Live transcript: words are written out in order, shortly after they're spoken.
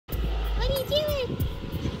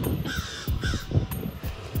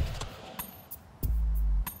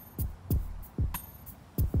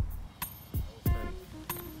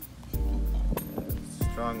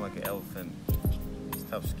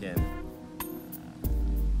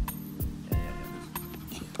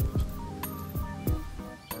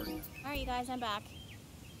guys, I'm back.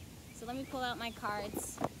 So let me pull out my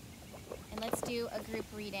cards and let's do a group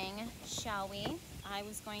reading, shall we? I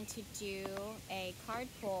was going to do a card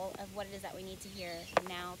pull of what it is that we need to hear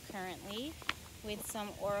now currently with some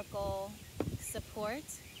oracle support.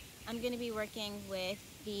 I'm going to be working with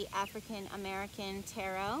the African American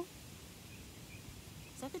Tarot.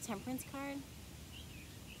 Is that the Temperance card?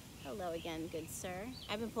 Hello again, good sir.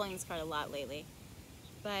 I've been pulling this card a lot lately.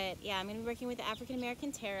 But yeah, I'm going to be working with the African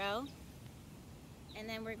American Tarot. And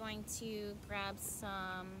then we're going to grab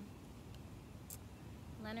some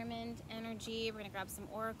Lenormand energy. We're going to grab some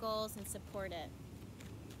oracles and support it.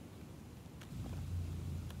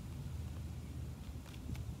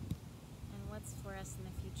 And what's for us in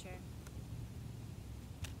the future?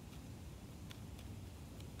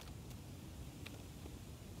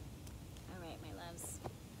 All right, my loves.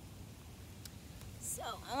 So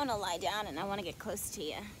I want to lie down and I want to get close to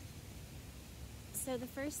you. So the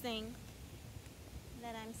first thing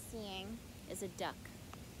that I'm seeing is a duck.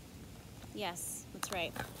 Yes, that's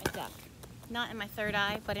right, a duck. Not in my third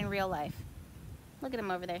eye, but in real life. Look at him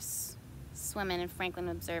over there swimming and Franklin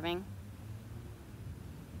observing.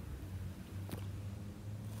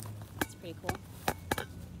 That's pretty cool.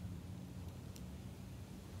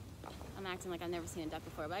 I'm acting like I've never seen a duck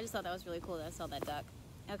before, but I just thought that was really cool that I saw that duck.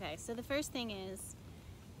 Okay, so the first thing is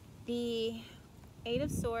the Eight of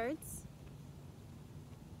Swords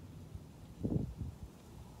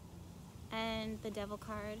and the Devil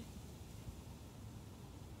card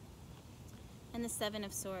and the Seven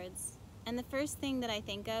of Swords. And the first thing that I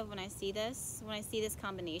think of when I see this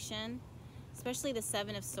combination, especially the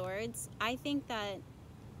Seven of Swords, I think that,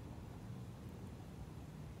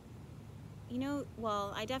 you know,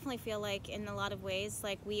 well, I definitely feel like in a lot of ways,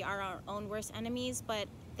 like we are our own worst enemies, but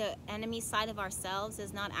the enemy side of ourselves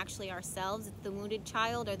is not actually ourselves. It's the wounded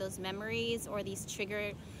child or those memories or these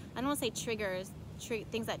I don't want to say triggers,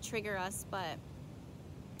 things that trigger us, but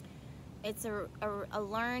it's a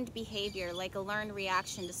learned behavior, like a learned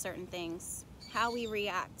reaction to certain things, how we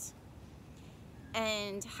react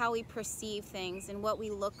and how we perceive things and what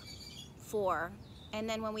we look for. And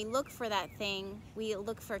then when we look for that thing, we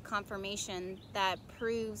look for confirmation that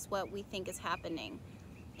proves what we think is happening.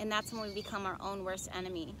 And that's when we become our own worst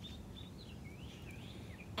enemy.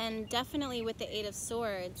 And definitely with the Eight of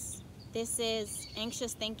Swords, this is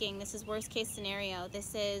anxious thinking. This is worst case scenario.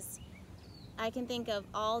 This is, I can think of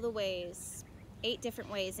all the ways, 8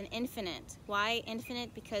 different ways, an infinite. Why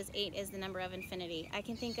infinite? Because 8 is the number of infinity. I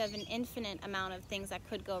can think of an infinite amount of things that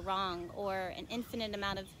could go wrong, or an infinite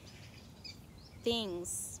amount of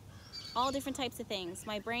things, all different types of things.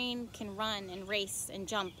 My brain can run and race and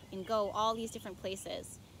jump and go all these different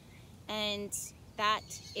places. And that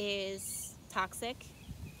is toxic.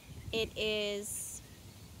 It is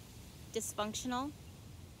dysfunctional.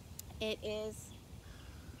 It is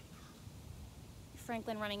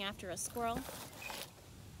Franklin running after a squirrel.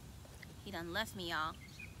 He done left me, y'all.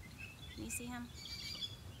 Can you see him?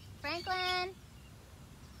 Franklin!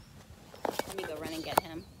 Let me go run and get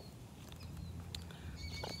him.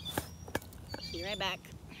 Be right back.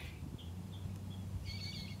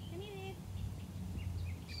 Come here, babe.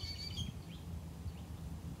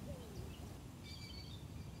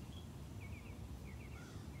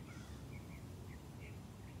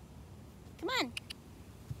 Come on.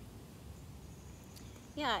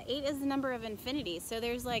 Yeah, 8 is the number of infinity. So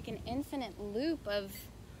there's like an infinite loop of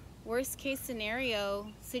worst case scenario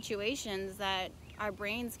situations that our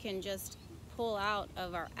brains can just pull out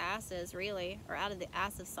of our asses, really, or out of the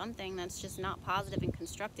ass of something that's just not positive and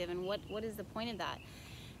constructive. And what is the point of that?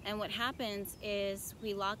 And what happens is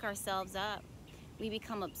we lock ourselves up. We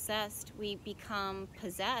become obsessed. We become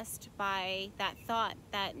possessed by that thought,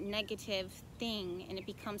 that negative thing, and it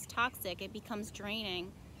becomes toxic. It becomes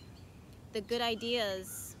draining. The good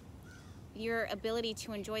ideas, your ability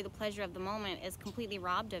to enjoy the pleasure of the moment is completely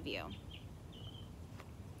robbed of you.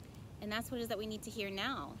 And that's what it is that we need to hear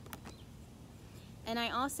now. And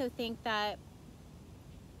I also think that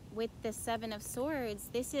with the Seven of Swords,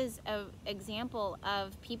 this is an example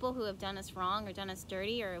of people who have done us wrong or done us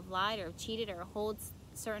dirty or have lied or have cheated or hold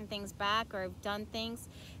certain things back or have done things.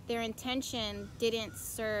 Their intention didn't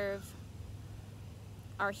serve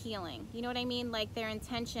our healing. You know what I mean? Like their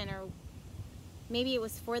intention, or maybe it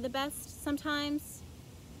was for the best sometimes,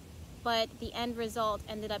 but the end result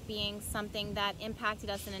ended up being something that impacted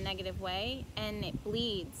us in a negative way, and it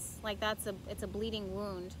bleeds. Like it's a bleeding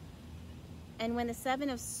wound. And when the Seven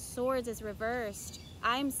of Swords is reversed,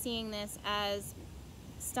 I'm seeing this as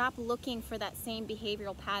stop looking for that same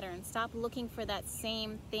behavioral pattern. Stop looking for that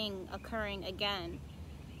same thing occurring again,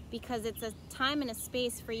 because it's a time and a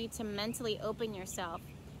space for you to mentally open yourself.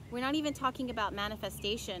 We're not even talking about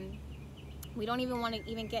manifestation. We don't even want to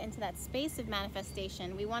even get into that space of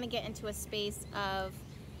manifestation. We want to get into a space of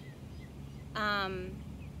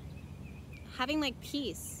having like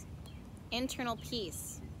peace, internal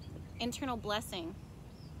blessing.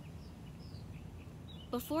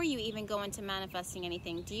 Before you even go into manifesting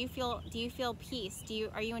anything, do you feel peace?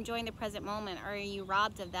 Are you enjoying the present moment, or are you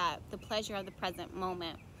robbed of that, the pleasure of the present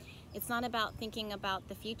moment? It's not about thinking about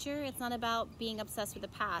the future. It's not about being obsessed with the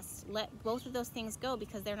past. Let both of those things go,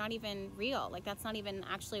 because they're not even real. Like, that's not even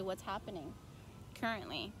actually what's happening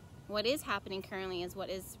currently. What is happening currently is what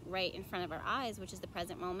is right in front of our eyes, which is the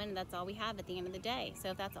present moment, and that's all we have at the end of the day. So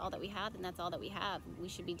if that's all that we have, then that's all that we have. We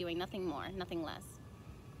should be doing nothing more, nothing less.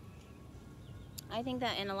 I think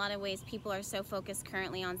that in a lot of ways, people are so focused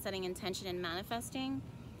currently on setting intention and manifesting.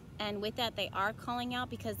 And with that, they are calling out,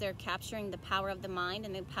 because they're capturing the power of the mind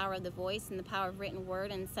and the power of the voice and the power of written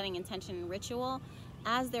word and setting intention and ritual.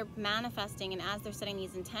 As they're manifesting and as they're setting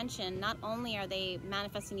these intention, not only are they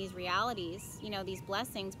manifesting these realities, you know, these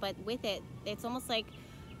blessings, but with it, it's almost like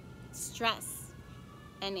stress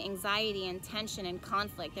and anxiety and tension and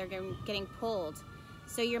conflict. They're getting pulled.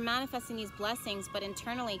 So you're manifesting these blessings, but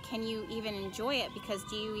internally, can you even enjoy it? Because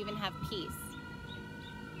do you even have peace?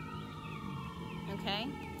 Okay?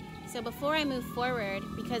 So before I move forward,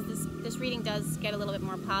 because this reading does get a little bit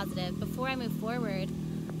more positive, before I move forward,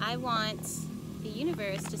 I want the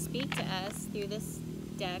universe to speak to us through this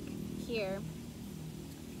deck here.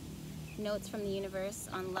 Notes from the universe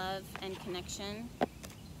on love and connection.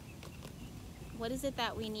 What is it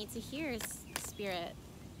that we need to hear, Spirit?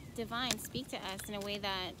 Divine, speak to us in a way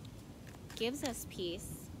that gives us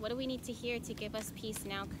peace. What do we need to hear to give us peace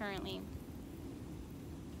now, currently?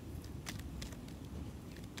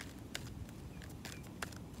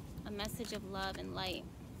 A message of love and light.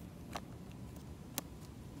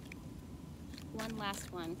 One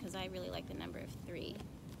last one, because I really like the number of 3.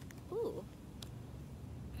 Ooh. All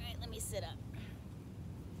right, let me sit up,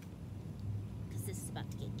 because this is about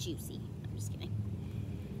to get juicy. I'm just kidding.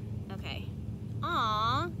 Okay.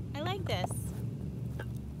 Aw, I like this.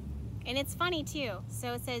 And it's funny too.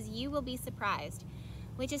 So it says, you will be surprised.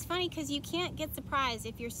 Which is funny, because you can't get surprised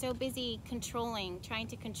if you're so busy trying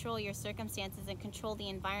to control your circumstances and control the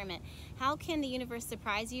environment. How can the universe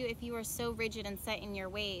surprise you if you are so rigid and set in your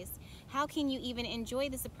ways? How can you even enjoy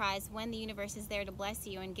the surprise when the universe is there to bless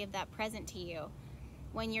you and give that present to you?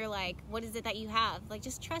 When you're like, what is it that you have? Like,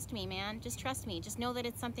 just trust me, man. Just trust me. Just know that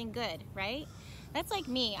it's something good, right? That's like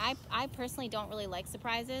me. I personally don't really like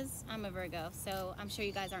surprises. I'm a Virgo, so I'm sure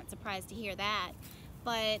you guys aren't surprised to hear that.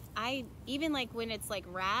 But even like when it's like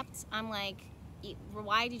wrapped, I'm like,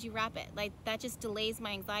 why did you wrap it? Like, that just delays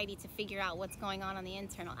my anxiety to figure out what's going on the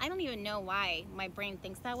internal. I don't even know why my brain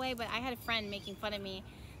thinks that way, but I had a friend making fun of me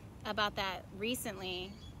about that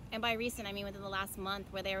recently. And by recent, I mean within the last month,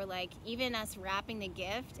 where they were like, even us wrapping the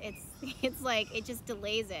gift, it's like, it just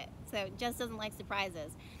delays it. So it just doesn't like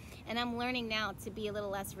surprises. And I'm learning now to be a little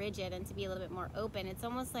less rigid and to be a little bit more open. It's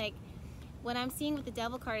almost like what I'm seeing with the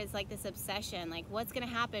Devil card is like this obsession, like what's going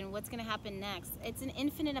to happen? What's going to happen next? It's an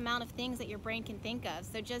infinite amount of things that your brain can think of.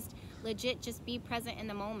 So just legit, just be present in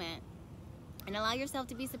the moment and allow yourself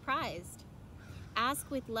to be surprised. Ask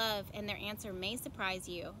with love and their answer may surprise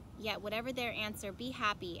you. Yet whatever their answer, be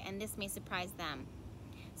happy and this may surprise them.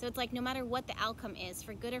 So it's like, no matter what the outcome is,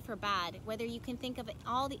 for good or for bad, whether you can think of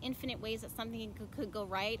all the infinite ways that something could go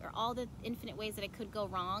right, or all the infinite ways that it could go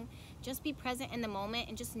wrong, just be present in the moment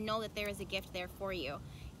and just know that there is a gift there for you.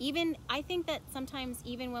 I think that sometimes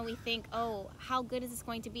even when we think, oh, how good is this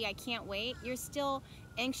going to be? I can't wait. You're still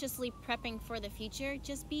anxiously prepping for the future.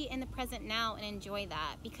 Just be in the present now and enjoy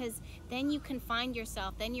that, because then you can find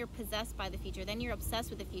yourself, then you're possessed by the future, then you're obsessed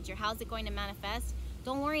with the future. How's it going to manifest?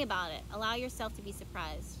 Don't worry about it. Allow yourself to be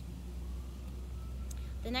surprised.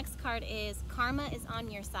 The next card is Karma is on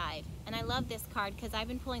your side. And I love this card because I've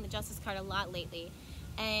been pulling the Justice card a lot lately.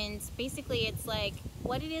 And basically it's like,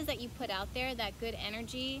 what it is that you put out there, that good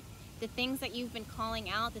energy, the things that you've been calling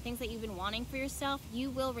out, the things that you've been wanting for yourself, you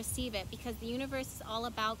will receive it, because the universe is all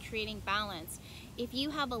about creating balance. If you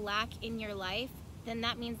have a lack in your life, then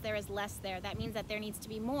that means there is less there. That means that there needs to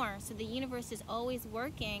be more. So the universe is always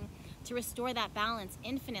working to restore that balance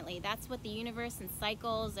infinitely. That's what the universe and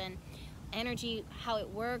cycles and energy, how it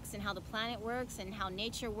works and how the planet works and how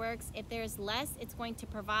nature works. If there's less, it's going to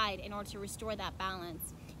provide in order to restore that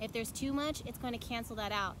balance. If there's too much, it's going to cancel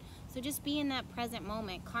that out. So just be in that present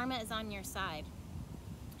moment. Karma is on your side.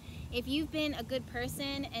 If you've been a good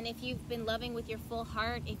person and if you've been loving with your full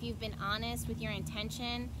heart, if you've been honest with your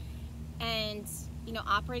intention and, you know,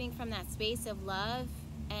 operating from that space of love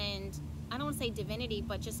and I don't want to say divinity,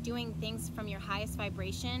 but just doing things from your highest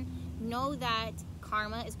vibration, know that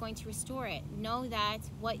karma is going to restore it. Know that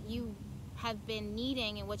what you have been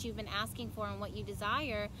needing and what you've been asking for and what you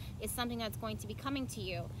desire is something that's going to be coming to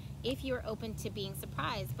you if you're open to being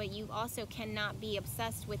surprised. But you also cannot be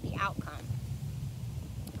obsessed with the outcome,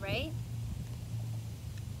 right?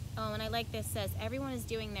 Oh, and I like this, says everyone is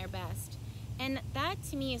doing their best. And that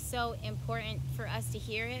to me is so important for us to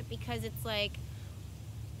hear it, because it's like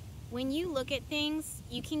when you look at things,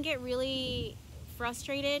 you can get really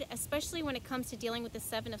frustrated, especially when it comes to dealing with the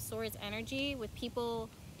Seven of Swords energy, with people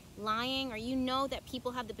lying, or you know that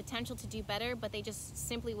people have the potential to do better, but they just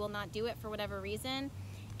simply will not do it for whatever reason.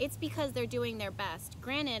 It's because they're doing their best.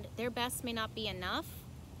 Granted, their best may not be enough.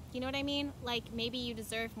 You know what I mean? Like, maybe you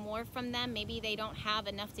deserve more from them. Maybe they don't have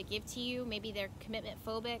enough to give to you. Maybe they're commitment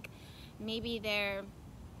phobic. Maybe they're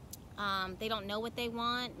they don't know what they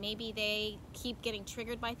want. Maybe they keep getting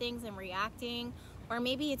triggered by things and reacting. Or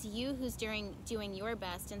maybe it's you who's doing your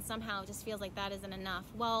best and somehow it just feels like that isn't enough.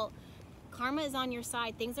 Well, karma is on your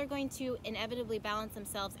side. Things are going to inevitably balance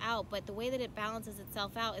themselves out, but the way that it balances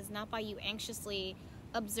itself out is not by you anxiously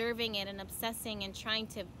observing it and obsessing and trying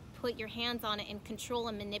to put your hands on it and control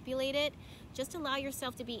and manipulate it. Just allow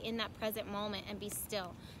yourself to be in that present moment and be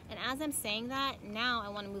still. And as I'm saying that, now I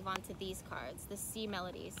want to move on to these cards, the Sea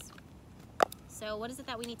Melodies. So what is it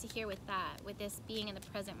that we need to hear with that, with this being in the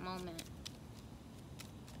present moment?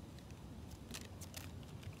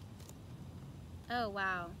 Oh,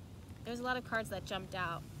 wow. There's a lot of cards that jumped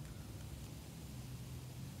out.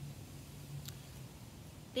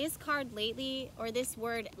 This card lately, or this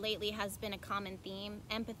word lately, has been a common theme: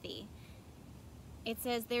 empathy. It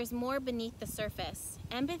says there's more beneath the surface.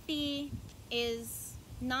 Empathy is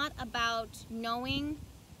not about knowing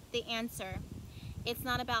the answer. It's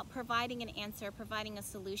not about providing an answer, providing a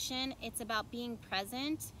solution. It's about being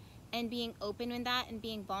present and being open in that and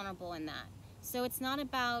being vulnerable in that. So it's not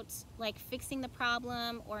about like fixing the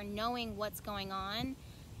problem or knowing what's going on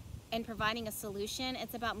and providing a solution.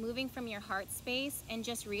 It's about moving from your heart space and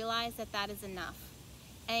just realize that that is enough.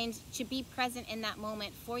 And to be present in that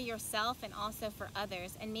moment for yourself and also for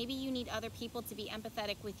others. And maybe you need other people to be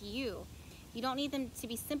empathetic with you. You don't need them to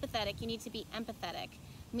be sympathetic, you need to be empathetic.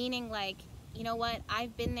 Meaning like, you know what,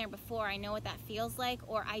 I've been there before, I know what that feels like,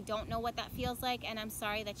 or I don't know what that feels like, and I'm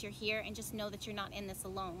sorry that you're here, and just know that you're not in this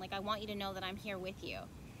alone. Like, I want you to know that I'm here with you.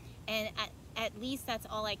 And at least that's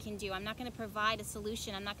all I can do. I'm not going to provide a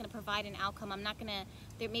solution. I'm not going to provide an outcome. I'm not going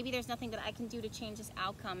to, maybe there's nothing that I can do to change this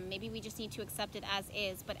outcome. Maybe we just need to accept it as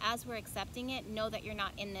is. But as we're accepting it, know that you're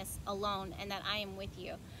not in this alone and that I am with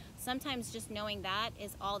you. Sometimes just knowing that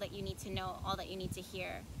is all that you need to know, all that you need to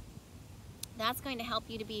hear. That's going to help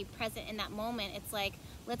you to be present in that moment. It's like,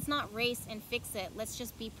 let's not race and fix it. Let's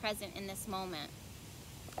just be present in this moment.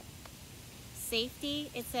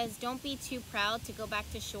 Safety, it says, don't be too proud to go back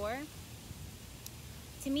to shore.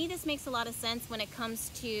 To me, this makes a lot of sense when it comes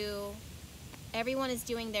to everyone is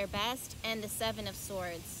doing their best and the Seven of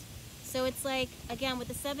Swords. So it's like, again, with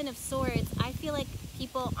the Seven of Swords, I feel like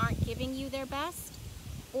people aren't giving you their best,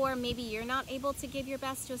 or maybe you're not able to give your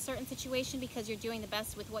best to a certain situation because you're doing the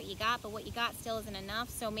best with what you got, but what you got still isn't enough.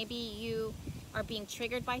 So maybe you are being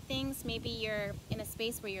triggered by things. Maybe you're in a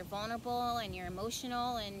space where you're vulnerable and you're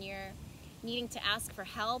emotional and you're needing to ask for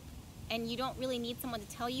help, and you don't really need someone to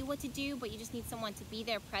tell you what to do, but you just need someone to be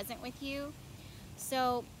there present with you.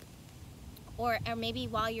 So, or maybe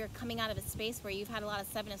while you're coming out of a space where you've had a lot of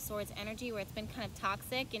Seven of Swords energy, where it's been kind of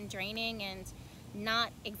toxic and draining and not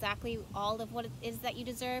exactly all of what it is that you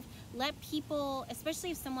deserve, let people,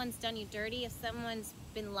 especially if someone's done you dirty, if someone's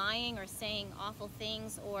been lying or saying awful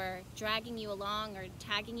things or dragging you along or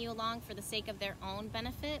tagging you along for the sake of their own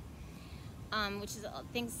benefit, which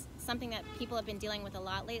is something that people have been dealing with a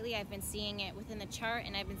lot lately. I've been seeing it within the chart,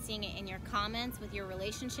 and I've been seeing it in your comments with your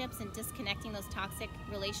relationships and disconnecting those toxic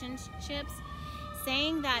relationships.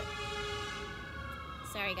 Saying that,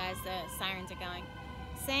 sorry guys, the sirens are going.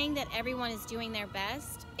 Saying that everyone is doing their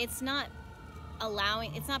best, it's not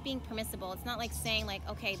allowing, it's not being permissible. It's not like saying like,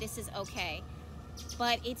 okay, this is okay.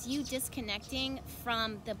 But it's you disconnecting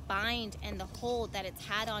from the bind and the hold that it's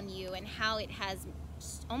had on you and how it has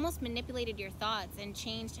almost manipulated your thoughts and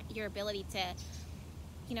changed your ability to,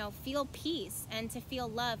 you know, feel peace and to feel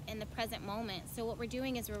love in the present moment. So what we're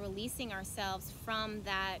doing is we're releasing ourselves from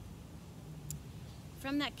that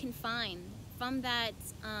confine, from that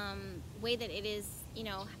way that it is, you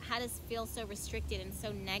know, had us feel so restricted and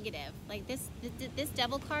so negative. Like this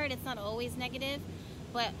devil card, it's not always negative,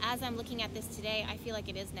 but as I'm looking at this today, I feel like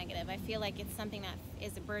it is negative. I feel like it's something that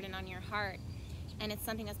is a burden on your heart, and it's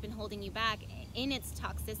something that's been holding you back. in its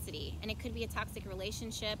toxicity. And it could be a toxic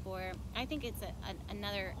relationship, or I think it's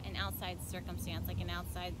an outside circumstance, like an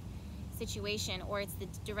outside situation, or it's the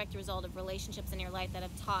direct result of relationships in your life that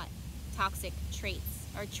have taught toxic traits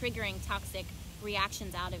or triggering toxic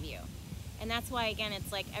reactions out of you. And that's why, again,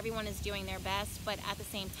 it's like everyone is doing their best, but at the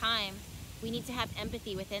same time, we need to have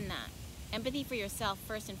empathy within that. Empathy for yourself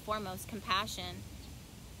first and foremost, compassion.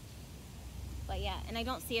 But yeah, and I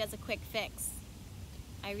don't see it as a quick fix.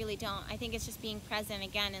 I really don't. I think it's just being present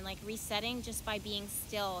again and like resetting just by being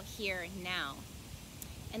still here now.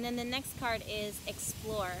 And then the next card is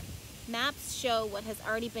explore. Maps show what has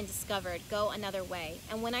already been discovered. Go another way.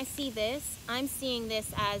 And when I see this, I'm seeing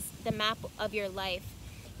this as the map of your life,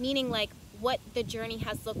 meaning like what the journey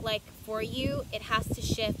has looked like for you. It has to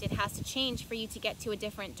shift, it has to change for you to get to a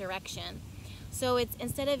different direction. So it's,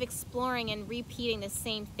 instead of exploring and repeating the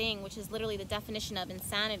same thing, which is literally the definition of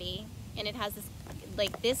insanity, and it has this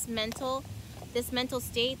like this mental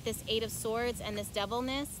state, this Eight of Swords, and this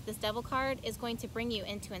devilness, this devil card is going to bring you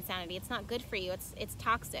into insanity. It's not good for you. It's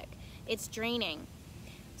toxic. It's draining.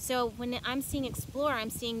 So when I'm seeing explore, I'm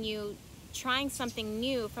seeing you trying something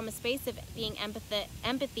new from a space of being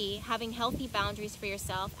empathy, having healthy boundaries for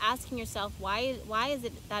yourself, asking yourself, why is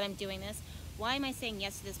it that I'm doing this? Why am I saying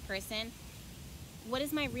yes to this person? What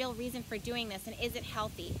is my real reason for doing this, and is it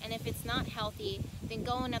healthy? And if it's not healthy, then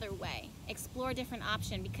go another way. Explore a different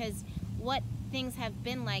option, because what things have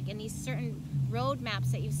been like in these certain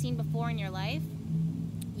roadmaps that you've seen before in your life,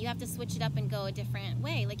 you have to switch it up and go a different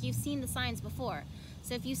way. Like, you've seen the signs before.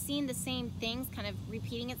 So if you've seen the same things kind of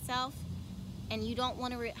repeating itself and you don't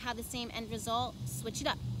want to have the same end result, switch it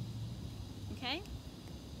up. Okay?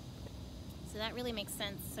 So that really makes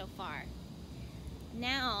sense so far.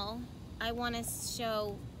 Now, I want to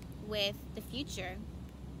show with the future.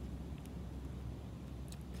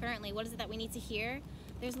 Currently, what is it that we need to hear?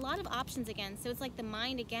 There's a lot of options again. So it's like the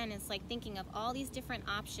mind again is like thinking of all these different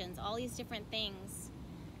options, all these different things.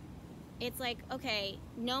 It's like, okay,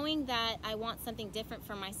 knowing that I want something different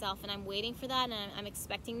for myself and I'm waiting for that and I'm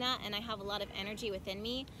expecting that and I have a lot of energy within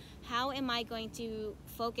me, how am I going to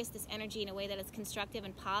focus this energy in a way that is constructive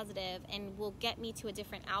and positive and will get me to a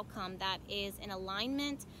different outcome that is in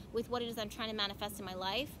alignment with what it is I'm trying to manifest in my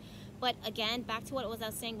life? But again, back to what I was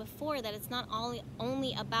saying before, that it's not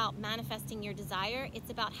only about manifesting your desire,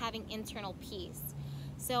 it's about having internal peace.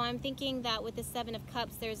 So I'm thinking that with the Seven of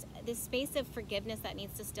Cups, there's this space of forgiveness that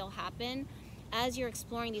needs to still happen as you're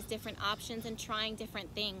exploring these different options and trying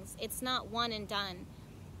different things. It's not one and done,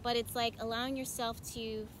 but it's like allowing yourself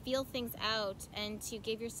to feel things out and to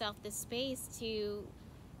give yourself the space to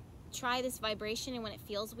try this vibration. And when it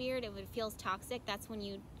feels weird, if it feels toxic, that's when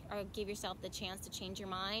you give yourself the chance to change your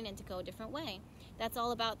mind and to go a different way. That's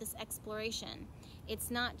all about this exploration.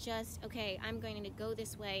 It's not just, okay, I'm going to go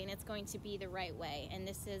this way and it's going to be the right way and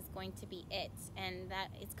this is going to be it, and that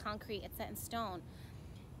it's concrete, it's set in stone.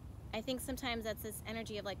 I think sometimes that's this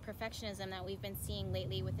energy of like perfectionism that we've been seeing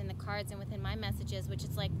lately within the cards and within my messages, which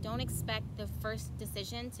is like, don't expect the first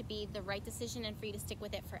decision to be the right decision and for you to stick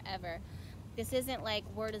with it forever. This isn't like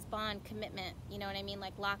word is bond, commitment, you know what I mean?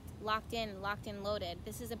 Like locked in, loaded.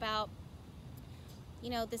 This is about, you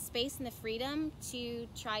know, the space and the freedom to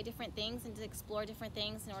try different things and to explore different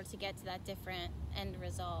things in order to get to that different end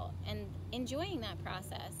result, and enjoying that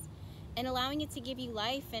process and allowing it to give you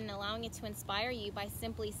life and allowing it to inspire you by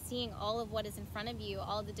simply seeing all of what is in front of you,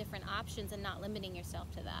 all of the different options, and not limiting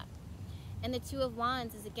yourself to that. And the Two of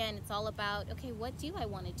Wands is, again, it's all about, okay, what do I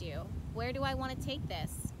want to do? Where do I want to take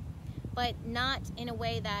this? But not in a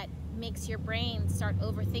way that makes your brain start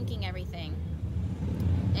overthinking everything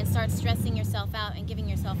and start stressing yourself out and giving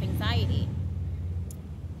yourself anxiety.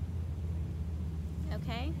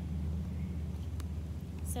 Okay?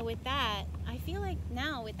 So with that, I feel like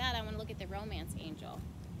now with that I want to look at the Romance Angel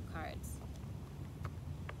cards.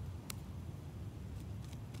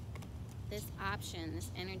 This option, this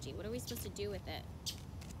energy, what are we supposed to do with it?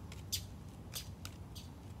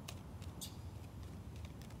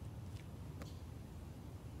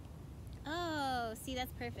 Oh, see,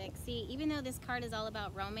 that's perfect. See, even though this card is all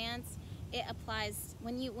about romance, it applies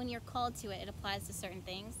when you're called to it. It applies to certain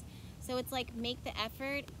things. So it's like make the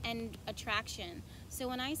effort and attraction. So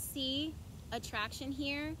when I see attraction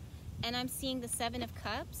here, and I'm seeing the Seven of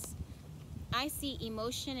Cups, I see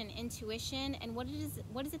emotion and intuition. And what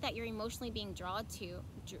is it that you're emotionally being drawn to?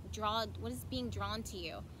 What is being drawn to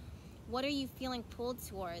you? What are you feeling pulled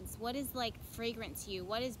towards? What is like fragrant to you?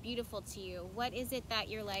 What is beautiful to you? What is it that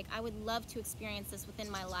you're like, I would love to experience this within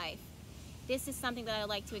my life? This is something that I would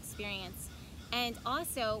like to experience. And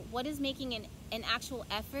also, what is making an actual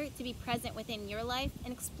effort to be present within your life,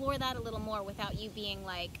 and explore that a little more without you being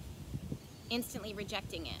like instantly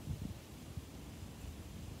rejecting it.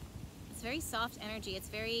 It's very soft energy. It's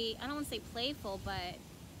very, I don't want to say playful, but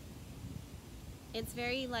it's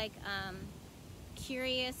very like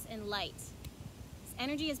curious and light. This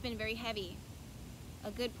energy has been very heavy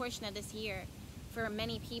a good portion of this year for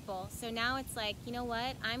many people. So now it's like, you know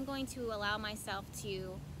what? I'm going to allow myself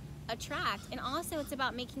to attract. And also it's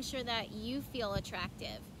about making sure that you feel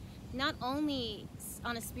attractive. Not only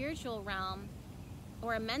on a spiritual realm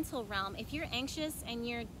or a mental realm. If you're anxious and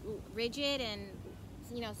you're rigid and,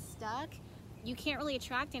 you know, stuck, you can't really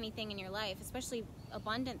attract anything in your life, especially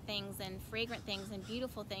abundant things and fragrant things and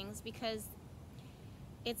beautiful things, because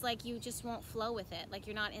it's like you just won't flow with it. Like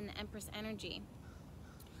you're not in the Empress energy.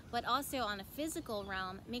 But also on a physical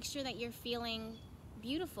realm, make sure that you're feeling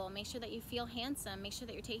beautiful. Make sure that you feel handsome. Make sure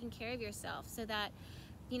that you're taking care of yourself so that,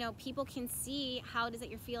 you know, people can see how it is that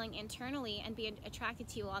you're feeling internally and be attracted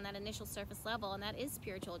to you on that initial surface level. And that is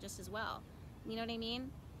spiritual just as well. You know what I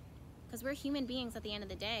mean? Because we're human beings at the end of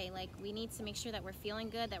the day. Like, we need to make sure that we're feeling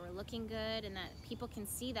good, that we're looking good, and that people can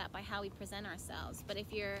see that by how we present ourselves. But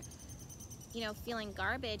if you're, you know, feeling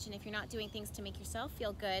garbage, and if you're not doing things to make yourself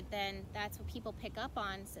feel good, then that's what people pick up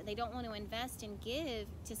on. So they don't want to invest and give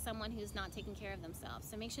to someone who's not taking care of themselves.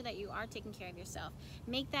 So make sure that you are taking care of yourself.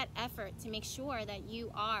 Make that effort to make sure that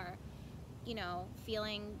you are, you know,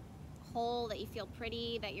 feeling whole, that you feel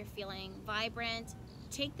pretty, that you're feeling vibrant.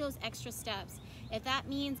 Take those extra steps. If that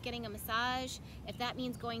means getting a massage, if that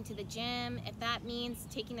means going to the gym, if that means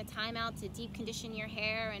taking the time out to deep condition your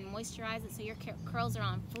hair and moisturize it so your curls are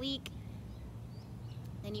on fleek,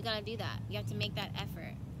 then you gotta do that. You have to make that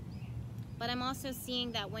effort. But I'm also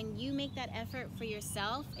seeing that when you make that effort for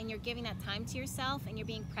yourself and you're giving that time to yourself and you're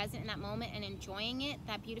being present in that moment and enjoying it,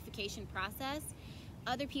 that beautification process,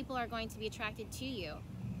 other people are going to be attracted to you.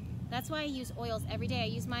 That's why I use oils every day. I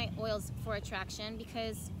use my oils for attraction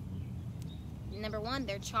because, number one,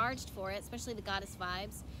 they're charged for it, especially the goddess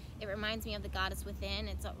vibes. It reminds me of the goddess within.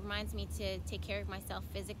 It reminds me to take care of myself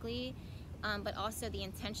physically, but also the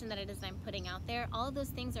intention that it is I'm putting out there. All of those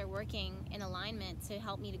things are working in alignment to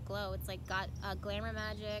help me to glow. It's like glamour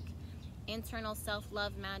magic, internal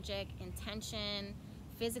self-love magic, intention,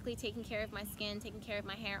 physically taking care of my skin, taking care of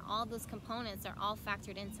my hair. All of those components are all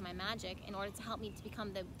factored into my magic in order to help me to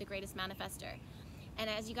become the greatest manifester. And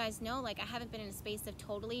as you guys know, like, I haven't been in a space of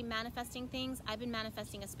totally manifesting things. I've been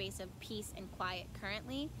manifesting a space of peace and quiet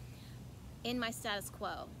currently in my status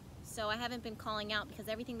quo. So I haven't been calling out because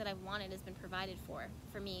everything that I've wanted has been provided for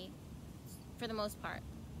me, for the most part.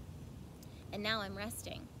 And now I'm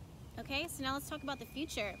resting. Okay, so now let's talk about the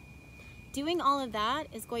future. Doing all of that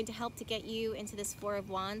is going to help to get you into this Four of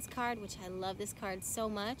Wands card, which I love this card so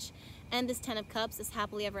much, and this Ten of Cups, this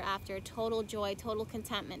happily ever after, total joy, total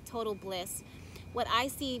contentment, total bliss. What I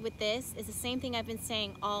see with this is the same thing I've been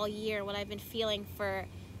saying all year. What I've been feeling for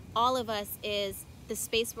all of us is the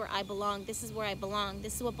space where I belong. This is where I belong.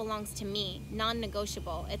 This is what belongs to me.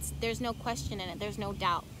 Non-negotiable. There's no question in it. There's no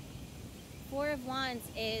doubt. Four of Wands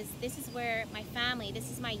is, this is where my family, this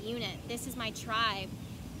is my unit, this is my tribe.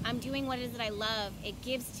 I'm doing what it is that I love. It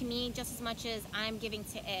gives to me just as much as I'm giving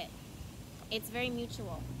to it. It's very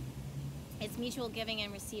mutual. It's mutual giving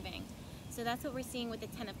and receiving. So that's what we're seeing with the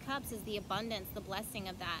Ten of Cups, is the abundance, the blessing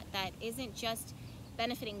of that. That isn't just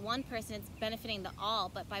benefiting one person, it's benefiting the all,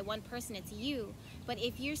 but by one person it's you. But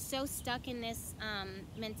if you're so stuck in this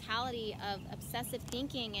mentality of obsessive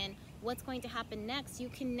thinking and what's going to happen next, you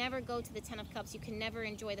can never go to the Ten of Cups. You can never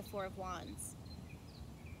enjoy the Four of Wands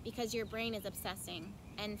because your brain is obsessing.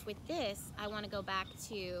 And with this, I want to go back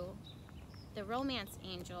to the Romance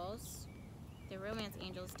Angels,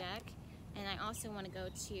 deck, and I also want to go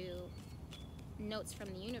to Notes from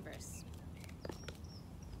the Universe.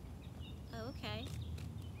 Oh, okay.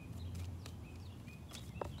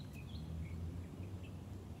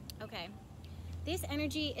 Okay. This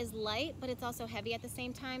energy is light, but it's also heavy at the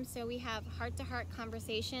same time. So we have heart-to-heart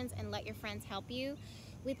conversations and let your friends help you.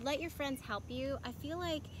 With let your friends help you, I feel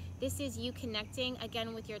like this is you connecting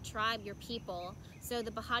again with your tribe, your people. So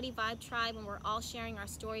the Behati Vibe tribe, when we're all sharing our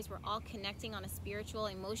stories, we're all connecting on a spiritual,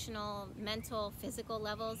 emotional, mental, physical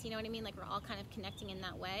levels. You know what I mean? Like, we're all kind of connecting in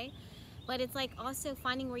that way. But it's like also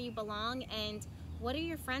finding where you belong and what are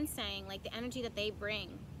your friends saying? Like the energy that they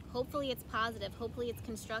bring. Hopefully it's positive. Hopefully it's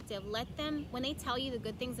constructive. Let them, when they tell you the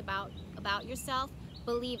good things about yourself,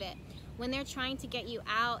 believe it. When they're trying to get you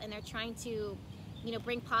out and they're trying to, you know,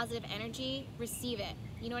 bring positive energy, receive it.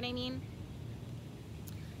 You know what I mean?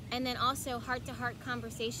 And then also heart-to-heart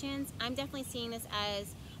conversations. I'm definitely seeing this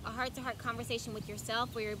as a heart-to-heart conversation with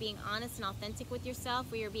yourself where you're being honest and authentic with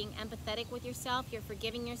yourself, where you're being empathetic with yourself, you're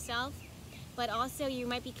forgiving yourself. but also you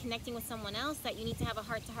might be connecting with someone else that you need to have a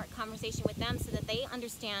heart-to-heart conversation with them so that they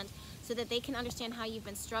understand, so that they can understand how you've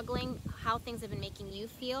been struggling, how things have been making you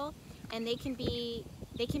feel, and they can be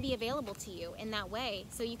available to you in that way,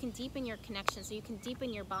 so you can deepen your connection, so you can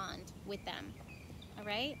deepen your bond with them. All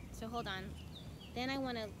right, so hold on. Then I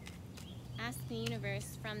want to ask the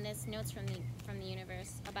universe from this notes from the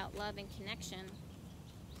universe about love and connection.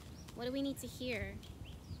 What do we need to hear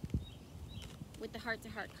with the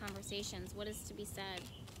heart-to-heart conversations? What is to be said?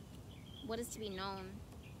 What is to be known?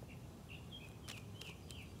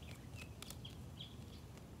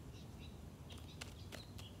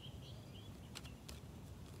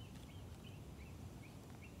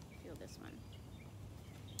 Feel this one.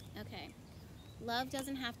 Okay. Love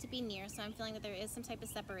doesn't have to be near, so I'm feeling that there is some type of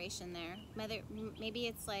separation there. Maybe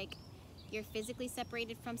it's like you're physically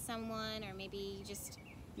separated from someone, or maybe you just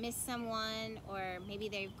miss someone, or maybe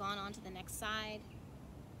they've gone on to the next side.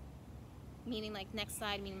 Meaning like next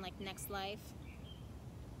side, meaning like next life.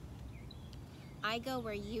 I go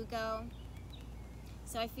where you go.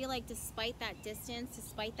 So I feel like despite that distance,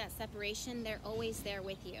 despite that separation, they're always there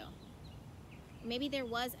with you. Maybe there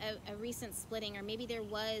was a recent splitting, or maybe there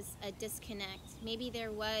was a disconnect. Maybe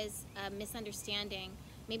there was a misunderstanding.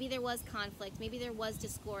 Maybe there was conflict. Maybe there was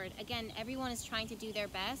discord. Again, everyone is trying to do their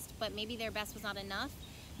best, but maybe their best was not enough.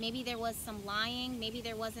 Maybe there was some lying. Maybe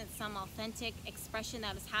there wasn't some authentic expression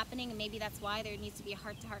that was happening, and maybe that's why there needs to be a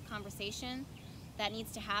heart-to-heart conversation that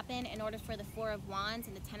needs to happen in order for the Four of Wands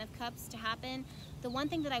and the Ten of Cups to happen. The one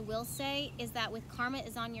thing that I will say is that with karma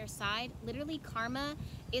is on your side, literally karma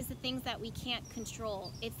is the things that we can't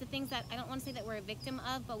control. It's the things that I don't want to say that we're a victim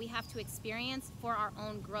of, but we have to experience for our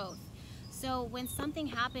own growth. So when something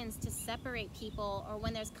happens to separate people, or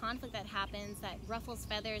when there's conflict that happens that ruffles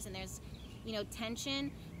feathers and there's, you know,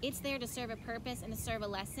 tension, it's there to serve a purpose and to serve a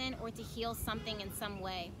lesson, or to heal something in some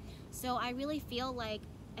way. So I really feel like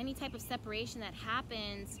any type of separation that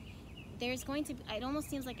happens, there's going to, it almost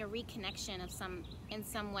seems like a reconnection of in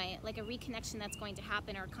some way, like a reconnection that's going to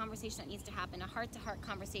happen, or a conversation that needs to happen, a heart-to-heart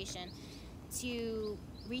conversation, to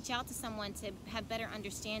reach out to someone to have better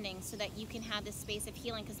understanding, so that you can have this space of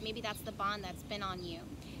healing, because maybe that's the bond that's been on you.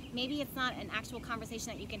 Maybe it's not an actual conversation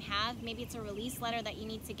that you can have. Maybe it's a release letter that you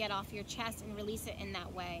need to get off your chest and release it in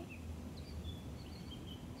that way.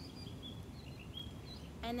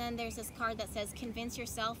 And then there's this card that says, convince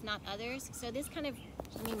yourself, not others. So this kind of,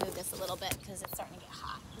 let me move this a little bit because it's starting to get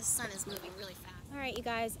hot. The sun is moving really fast. All right, you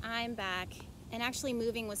guys, I'm back. And actually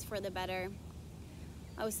moving was for the better.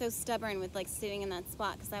 I was so stubborn with like sitting in that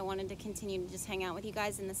spot because I wanted to continue to just hang out with you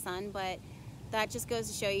guys in the sun, but that just goes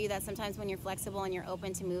to show you that sometimes when you're flexible and you're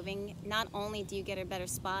open to moving, not only do you get a better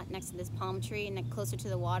spot next to this palm tree and closer to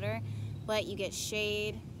the water, but you get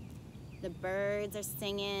shade, the birds are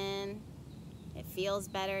singing, it feels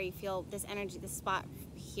better, you feel this energy, this spot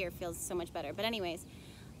here feels so much better. But anyways,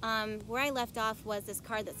 where I left off was this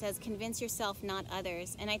card that says, convince yourself, not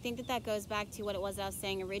others. And I think that that goes back to what it was I was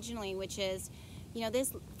saying originally, which is, you know,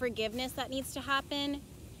 this forgiveness that needs to happen.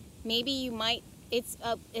 Maybe you might, it's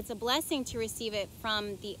a blessing to receive it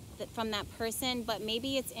from that person, but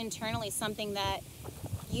maybe it's internally something that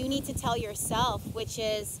you need to tell yourself, which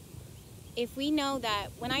is, if we know that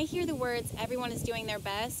when I hear the words everyone is doing their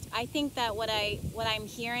best, I think that what I'm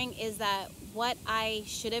hearing is that what I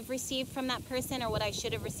should have received from that person, or what I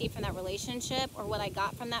should have received from that relationship, or what I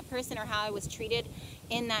got from that person, or how I was treated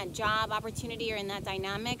in that job opportunity or in that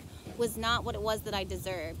dynamic, was not what it was that I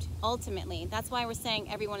deserved, ultimately. That's why we're saying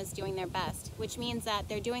everyone is doing their best, which means that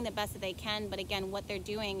they're doing the best that they can, but again, what they're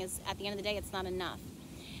doing is, at the end of the day, it's not enough.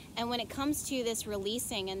 And when it comes to this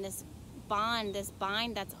releasing and this bond, this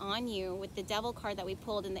bind that's on you with the Devil card that we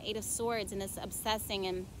pulled and the Eight of Swords, and this obsessing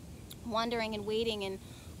and wondering and waiting and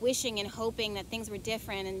wishing and hoping that things were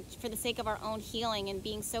different, and for the sake of our own healing, and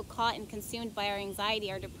being so caught and consumed by our anxiety,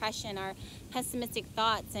 our depression, our pessimistic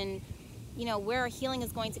thoughts, and you know where our healing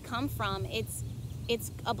is going to come from. It's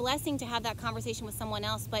a blessing to have that conversation with someone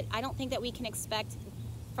else, but I don't think that we can expect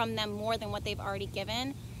from them more than what they've already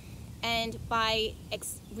given. And by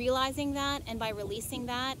realizing that, and by releasing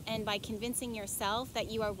that, and by convincing yourself that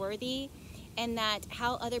you are worthy, and that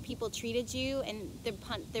how other people treated you, and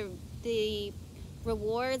the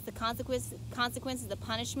rewards, the consequences, the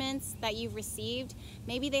punishments that you've received,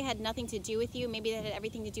 maybe they had nothing to do with you, maybe they had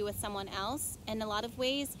everything to do with someone else. In a lot of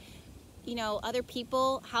ways, you know, other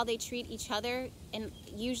people, how they treat each other, and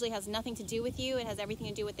usually has nothing to do with you. It has everything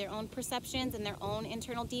to do with their own perceptions and their own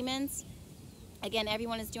internal demons. Again,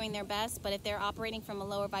 everyone is doing their best, but if they're operating from a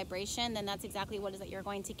lower vibration, then that's exactly what it is that you're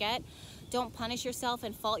going to get. Don't punish yourself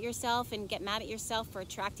and fault yourself and get mad at yourself for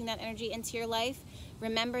attracting that energy into your life.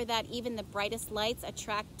 Remember that even the brightest lights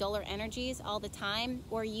attract duller energies all the time,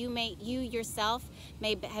 or you yourself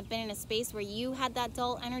may have been in a space where you had that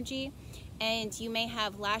dull energy, and you may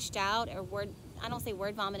have lashed out, or I don't say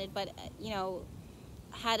word vomited, but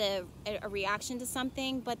had a reaction to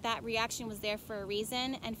something, but that reaction was there for a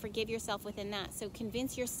reason, and forgive yourself within that. So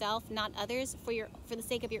convince yourself, not others, for the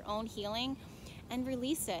sake of your own healing, and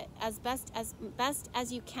release it as best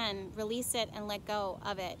as you can. Release it and let go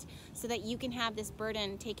of it, so that you can have this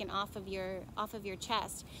burden taken off of your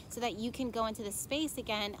chest, so that you can go into the space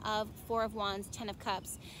again of Four of Wands, Ten of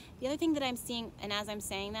Cups. The other thing that I'm seeing, and as I'm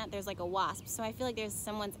saying that, there's like a wasp. So I feel like there's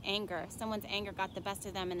someone's anger got the best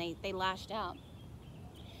of them, and they lashed out.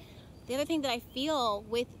 The other thing that I feel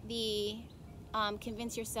with the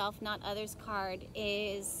convince yourself, not others card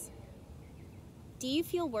is, do you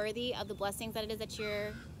feel worthy of the blessings that it is that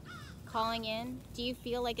you're calling in? Do you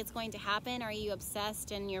feel like it's going to happen? Are you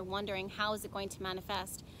obsessed and you're wondering how is it going to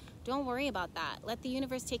manifest? Don't worry about that. Let the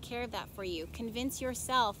universe take care of that for you. Convince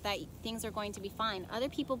yourself that things are going to be fine. Other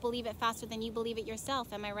people believe it faster than you believe it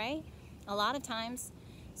yourself. Am I right? A lot of times.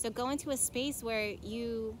 So go into a space where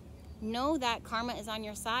you know that karma is on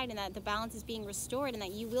your side, and that the balance is being restored, and that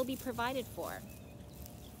you will be provided for.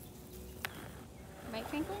 Right,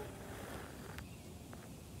 Franklin?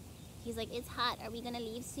 He's like, it's hot. Are we gonna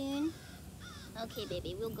leave soon? Okay,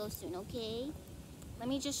 baby, we'll go soon, okay? Let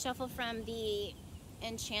me just shuffle from the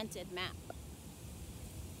enchanted map,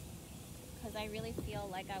 because I really feel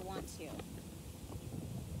like I want to.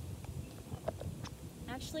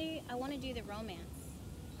 Actually, I want to do the romance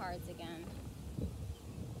cards again.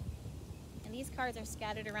 And these cards are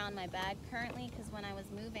scattered around my bag currently, because when I was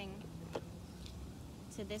moving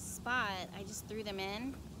to this spot, I just threw them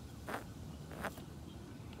in.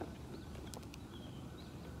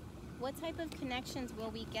 What type of connections will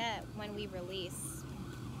we get when we release?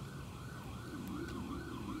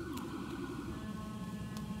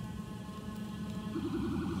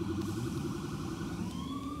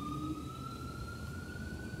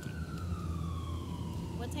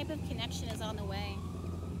 What type of connection is on the way?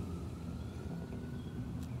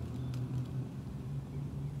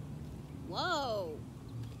 Whoa!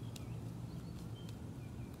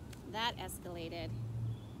 That escalated.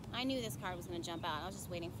 I knew this card was going to jump out. I was just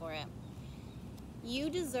waiting for it. You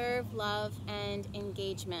deserve love and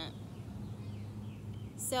engagement.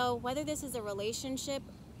 So whether this is a relationship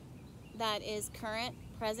that is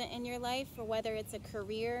present in your life, or whether it's a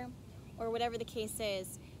career, or whatever the case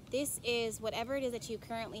is, this is, whatever it is that you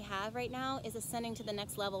currently have right now, is ascending to the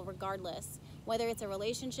next level regardless. Whether it's a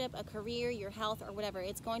relationship, a career, your health, or whatever,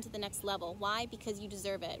 it's going to the next level. Why? Because you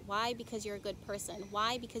deserve it. Why? Because you're a good person.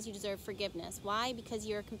 Why? Because you deserve forgiveness. Why? Because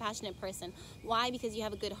you're a compassionate person. Why? Because you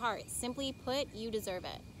have a good heart. Simply put, you deserve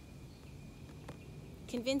it.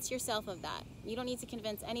 Convince yourself of that. You don't need to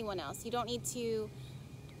convince anyone else. You don't need to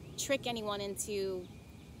trick anyone into,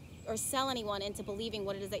 or sell anyone into believing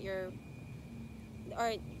what it is that you're,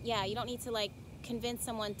 or yeah, you don't need to like convince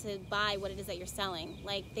someone to buy what it is that you're selling.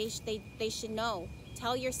 Like they should know.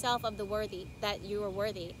 Tell yourself of the worthy, that you are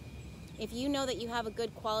worthy. If you know that you have a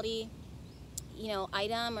good quality,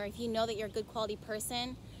 item, or if you know that you're a good quality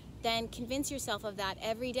person, then convince yourself of that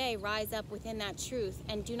every day. Rise up within that truth,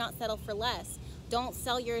 and do not settle for less. Don't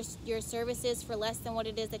sell your services for less than what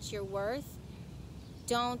it is that you're worth.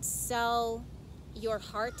 Don't sell your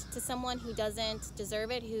heart to someone who doesn't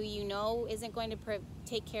deserve it, who you know isn't going to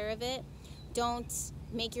take care of it. Don't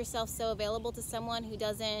make yourself so available to someone who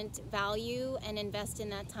doesn't value and invest in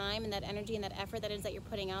that time and that energy and that effort that it is that you're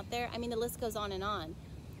putting out there. I mean, the list goes on and on.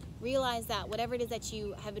 Realize that whatever it is that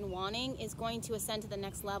you have been wanting is going to ascend to the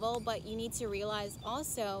next level, but you need to realize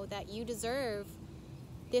also that you deserve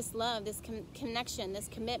this love, this connection, this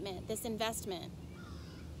commitment, this investment.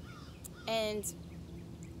 And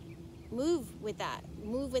move with that.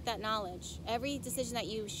 Move with that knowledge. Every decision that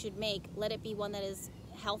you should make, let it be one that is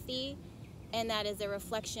healthy and that is a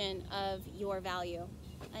reflection of your value.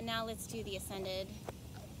 And now let's do the ascended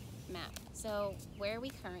map. So where are we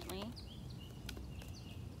currently?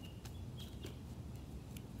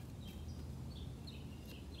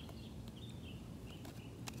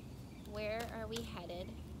 Where are we headed?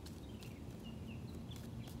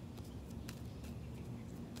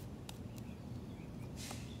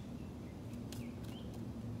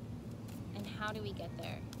 And how do we get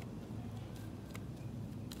there?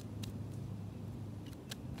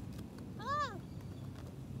 Ah!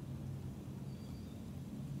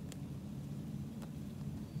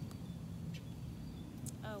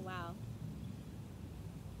 Oh, wow.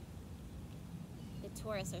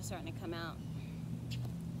 tourists are starting to come out.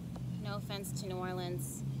 No offense to New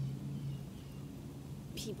Orleans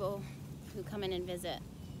people who come in and visit,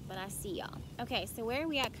 but I see y'all. Okay, so where are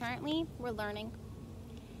we at currently? We're learning.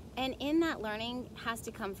 And in that learning has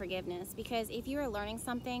to come forgiveness, because if you are learning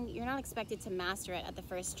something, you're not expected to master it at the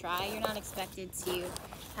first try. You're not expected to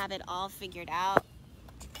have it all figured out.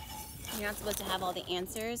 You're not supposed to have all the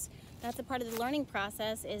answers. That's a part of the learning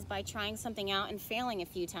process, is by trying something out and failing a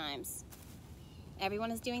few times.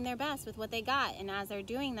 Everyone is doing their best with what they got, and as they're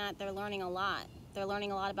doing that, they're learning a lot. They're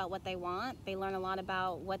learning a lot about what they want. They learn a lot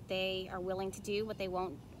about what they are willing to do, what they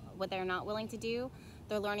won't, what they're not willing to do.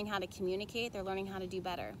 They're learning how to communicate. They're learning how to do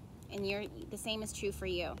better. And the same is true for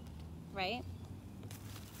you, right?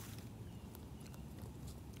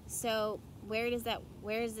 So where is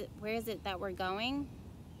it that we're going?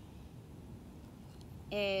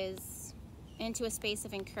 Is into a space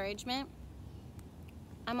of encouragement.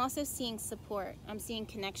 I'm also seeing support. I'm seeing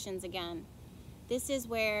connections again. This is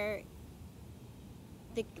where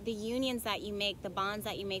the unions that you make, the bonds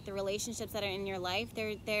that you make, the relationships that are in your life,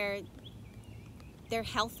 they're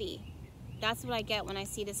healthy. That's what I get when I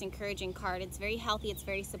see this encouraging card. It's very healthy, it's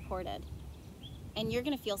very supported. And you're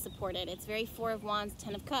gonna feel supported. It's very Four of Wands,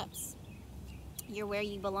 Ten of Cups. You're where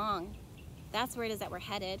you belong. That's where it is that we're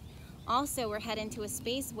headed. Also, we're heading to a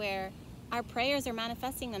space where our prayers are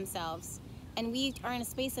manifesting themselves. And we are in a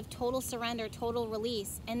space of total surrender, total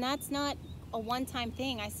release. And that's not a one-time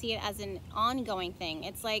thing. I see it as an ongoing thing.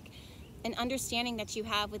 It's like an understanding that you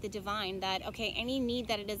have with the divine that, okay, any need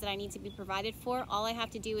that it is that I need to be provided for, all I have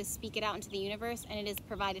to do is speak it out into the universe and it is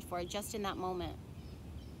provided for just in that moment.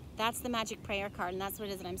 That's the magic prayer card, and that's what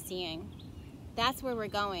it is that I'm seeing. That's where we're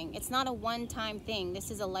going. It's not a one-time thing.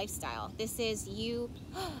 This is a lifestyle. This is you.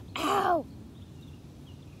 Ow!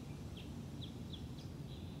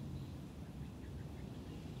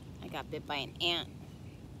 I got bit by an ant.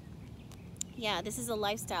 Yeah, this is a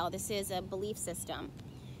lifestyle. This is a belief system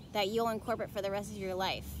that you'll incorporate for the rest of your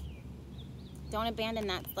life. Don't abandon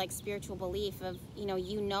that like spiritual belief of,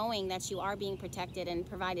 you knowing that you are being protected and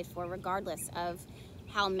provided for, regardless of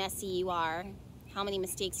how messy you are, how many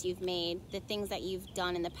mistakes you've made, the things that you've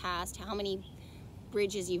done in the past, how many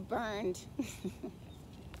bridges you've burned.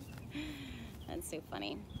 That's so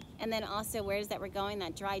funny. And then also, where is that we're going?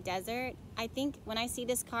 That dry desert. I think when I see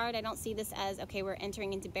this card, I don't see this as, okay, we're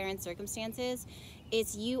entering into barren circumstances.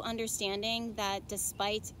 It's you understanding that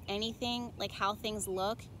despite anything, like how things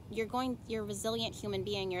look, you're a resilient human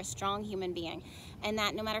being, you're a strong human being. And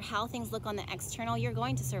that no matter how things look on the external, you're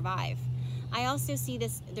going to survive. I also see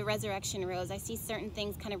the resurrection rose. I see certain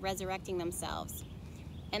things kind of resurrecting themselves.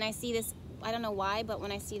 And I see this, I don't know why, but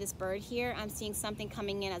when I see this bird here, I'm seeing something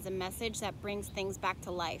coming in as a message that brings things back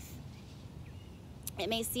to life. It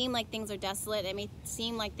may seem like things are desolate, it may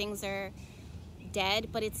seem like things are dead,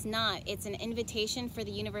 but it's not. It's an invitation for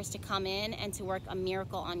the universe to come in and to work a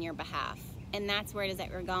miracle on your behalf. And that's where it is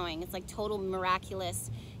that we're going. It's like total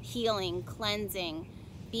miraculous healing, cleansing,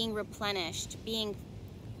 being replenished, being,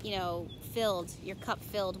 filled, your cup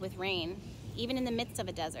filled with rain, even in the midst of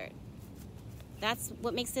a desert. That's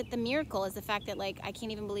what makes it the miracle, is the fact that, like, I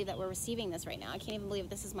can't even believe that we're receiving this right now. I can't even believe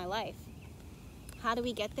this is my life. How do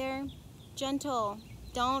we get there? Gentle.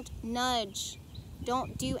 Don't nudge.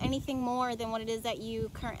 Don't do anything more than what it is that you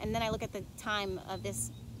and then I look at the time of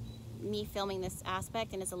this, me filming this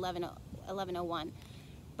aspect, and it's 11:01.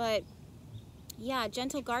 But yeah,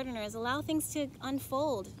 gentle gardeners, allow things to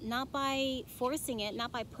unfold, not by forcing it,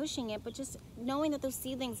 not by pushing it, but just knowing that those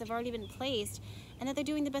seedlings have already been placed and that they're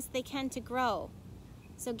doing the best they can to grow.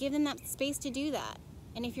 So give them that space to do that.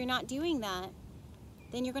 And if you're not doing that,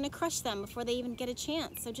 then you're going to crush them before they even get a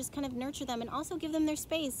chance. So just kind of nurture them and also give them their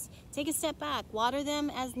space. Take a step back, water them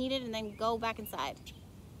as needed, and then go back inside.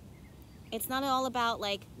 It's not all about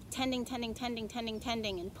like tending,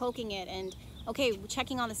 and poking it and, okay,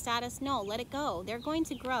 checking on the status. No, let it go. They're going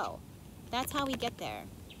to grow. That's how we get there,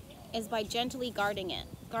 is by gently gardening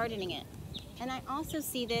it. And I also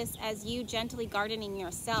see this as you gently gardening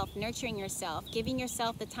yourself, nurturing yourself, giving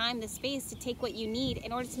yourself the time, the space to take what you need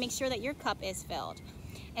in order to make sure that your cup is filled.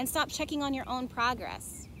 And stop checking on your own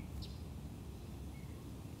progress.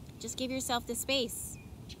 Just give yourself the space.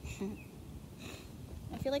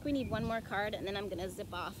 I feel like we need one more card and then I'm gonna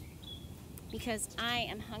zip off because I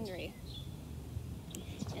am hungry.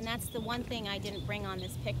 And that's the one thing I didn't bring on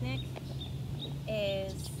this picnic,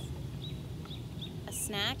 is a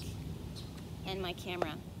snack and my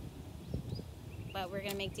camera. But we're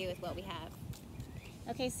gonna make do with what we have.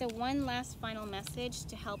 Okay, so one last final message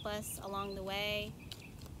to help us along the way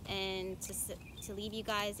and to leave you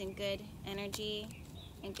guys in good energy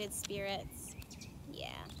and good spirits. Yeah,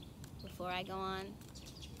 before I go on.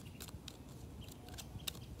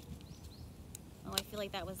 feel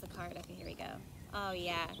like that was the card. Okay, here we go. Oh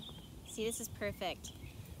yeah. See, this is perfect.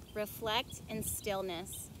 Reflect and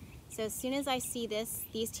stillness. So as soon as I see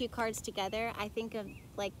these two cards together, I think of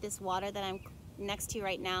like this water that I'm next to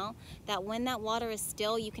right now, that when that water is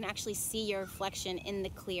still, you can actually see your reflection in the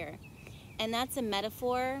clear. And that's a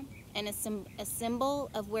metaphor and a symbol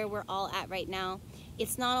of where we're all at right now.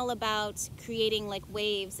 It's not all about creating like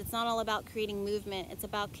waves. It's not all about creating movement. It's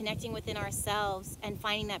about connecting within ourselves and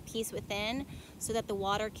finding that peace within, so that the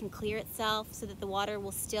water can clear itself, so that the water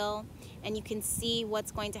will still, and you can see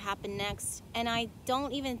what's going to happen next. And I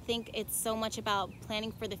don't even think it's so much about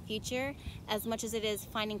planning for the future as much as it is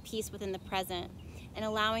finding peace within the present and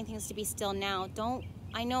allowing things to be still now.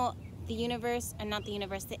 I know the universe, and not the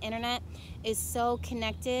universe, the internet is so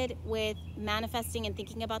connected with manifesting and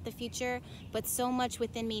thinking about the future, but so much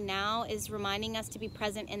within me now is reminding us to be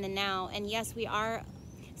present in the now. And yes, we are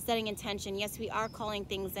setting intention. Yes, we are calling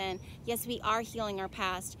things in. Yes, we are healing our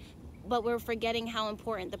past, but we're forgetting how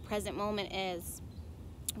important the present moment is,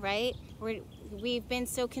 right? We've been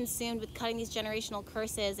so consumed with cutting these generational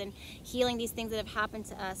curses and healing these things that have happened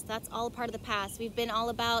to us. That's all a part of the past. We've been all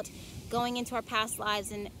about going into our past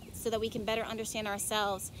lives and so that we can better understand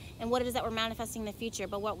ourselves and what it is that we're manifesting in the future.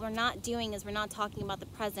 But what we're not doing is we're not talking about the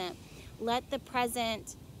present. Let the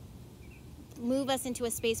present move us into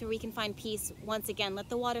a space where we can find peace once again. Let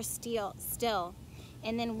the water still.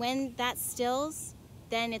 And then when that stills,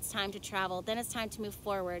 then it's time to travel. Then it's time to move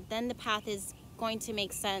forward. Then the path is going to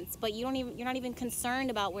make sense. But you're not even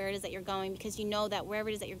concerned about where it is that you're going, because you know that wherever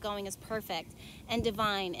it is that you're going is perfect and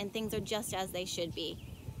divine, and things are just as they should be.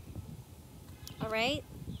 All right?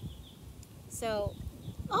 So,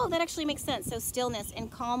 oh, that actually makes sense. So stillness. In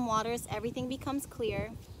calm waters, everything becomes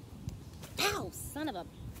clear. Ow, son of a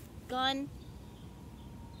gun.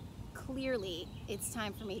 Clearly, it's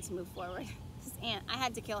time for me to move forward. This ant, I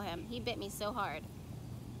had to kill him. He bit me so hard.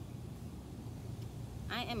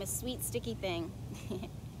 I am a sweet, sticky thing.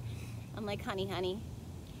 I'm like honey, honey.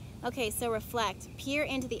 Okay, so reflect. Peer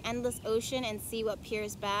into the endless ocean and see what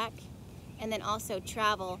peers back. And then also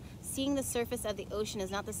travel. Seeing the surface of the ocean is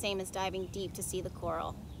not the same as diving deep to see the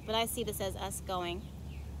coral. But I see this as us going.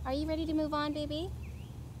 Are you ready to move on, baby?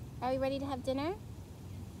 Are we ready to have dinner?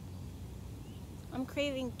 I'm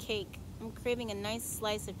craving cake. I'm craving a nice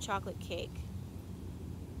slice of chocolate cake.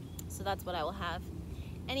 So that's what I will have.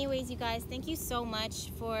 Anyways, you guys, thank you so much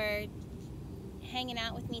for hanging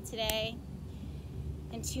out with me today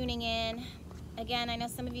and tuning in. Again, I know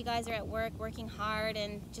some of you guys are at work, working hard,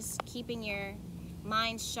 and just keeping your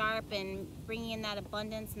mind sharp and bringing in that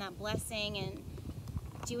abundance and that blessing and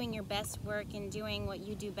doing your best work and doing what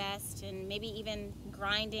you do best, and maybe even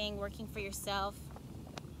grinding, working for yourself,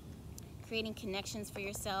 creating connections for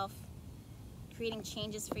yourself, creating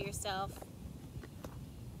changes for yourself.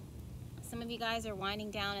 Some of you guys are winding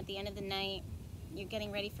down at the end of the night. You're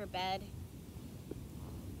getting ready for bed.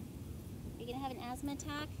 You're gonna have an asthma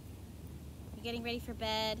attack? You're getting ready for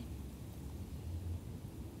bed.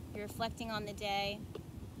 You're reflecting on the day.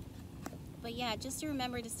 But yeah, just to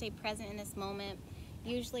remember to stay present in this moment.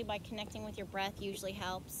 Usually by connecting with your breath usually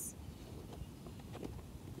helps.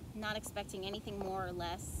 Not expecting anything more or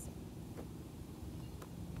less.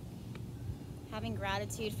 Having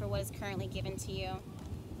gratitude for what is currently given to you.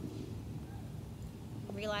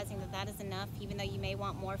 Realizing that that is enough, even though you may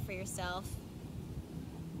want more for yourself.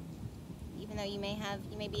 Even though you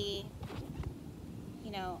may be,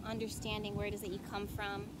 understanding where it is that you come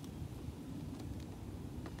from.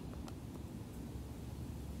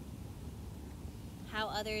 How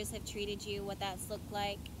others have treated you, what that's looked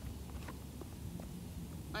like.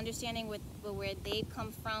 Understanding where they've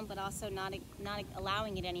come from, but also not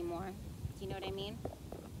allowing it anymore. Do you know what I mean?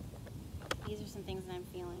 These are some things that I'm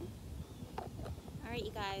feeling. Alright,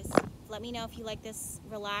 you guys, let me know if you like this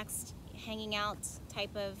relaxed, hanging out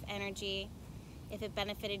type of energy. If it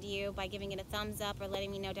benefited you by giving it a thumbs up or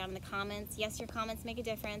letting me know down in the comments. Yes, your comments make a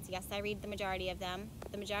difference. Yes, I read the majority of them.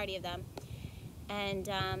 And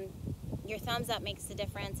your thumbs up makes a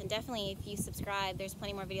difference. And definitely if you subscribe, there's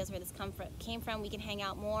plenty more videos where this came from. We can hang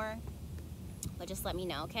out more. But just let me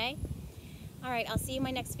know, okay? Alright, I'll see you in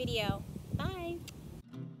my next video. Bye!